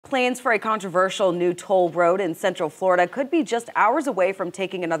Plans for a controversial new toll road in Central Florida could be just hours away from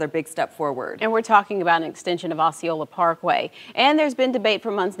taking another big step forward. And we're talking about an extension of Osceola Parkway. And there's been debate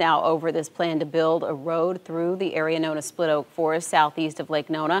for months now over this plan to build a road through the area known as Split Oak Forest, southeast of Lake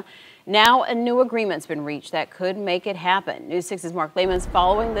Nona. Now a new agreement's been reached that could make it happen. News 6's Mark Lehman's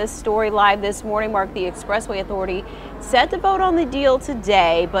following this story live this morning. Mark, the Expressway Authority set to vote on the deal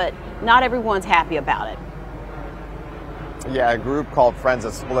today, but not everyone's happy about it. Yeah, a group called Friends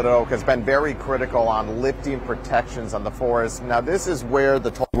of Split Oak has been very critical on lifting protections on the forest. Now, this is where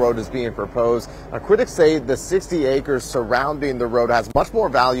the toll road is being proposed. Critics say the 60 acres surrounding the road has much more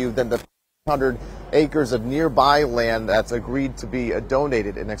value than the 100 acres of nearby land that's agreed to be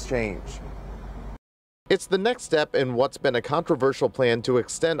donated in exchange. It's the next step in what's been a controversial plan to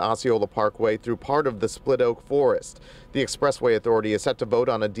extend Osceola Parkway through part of the Split Oak Forest. The Expressway Authority is set to vote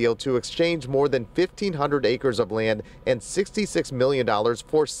on a deal to exchange more than 1,500 acres of land and $66 million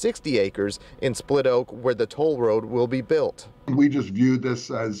for 60 acres in Split Oak, where the toll road will be built. We just view this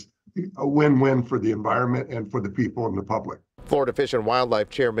as a win-win for the environment and for the people and the public. Florida Fish and Wildlife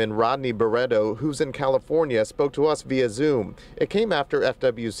Chairman Rodney Barreto, who's in California, spoke to us via Zoom. It came after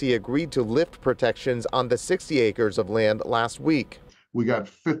FWC agreed to lift protections on the 60 acres of land last week. We got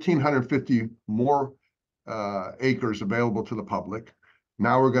 1,550 more acres available to the public.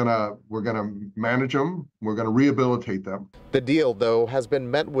 Now we're gonna manage them. We're gonna rehabilitate them. The deal, though, has been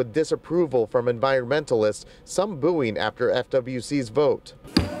met with disapproval from environmentalists, some booing after FWC's vote.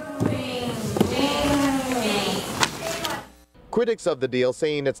 Critics of the deal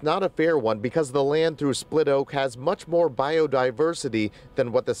saying it's not a fair one because the land through Split Oak has much more biodiversity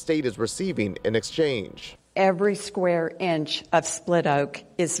than what the state is receiving in exchange. Every square inch of Split Oak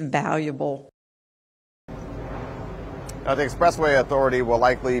is valuable. Now, the Expressway Authority will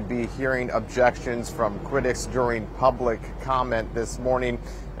likely be hearing objections from critics during public comment this morning.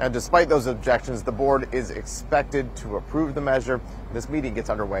 And despite those objections, the board is expected to approve the measure. This meeting gets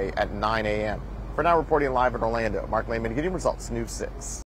underway at 9 a.m. For now, reporting live in Orlando, Mark Lehman, getting results, News 6.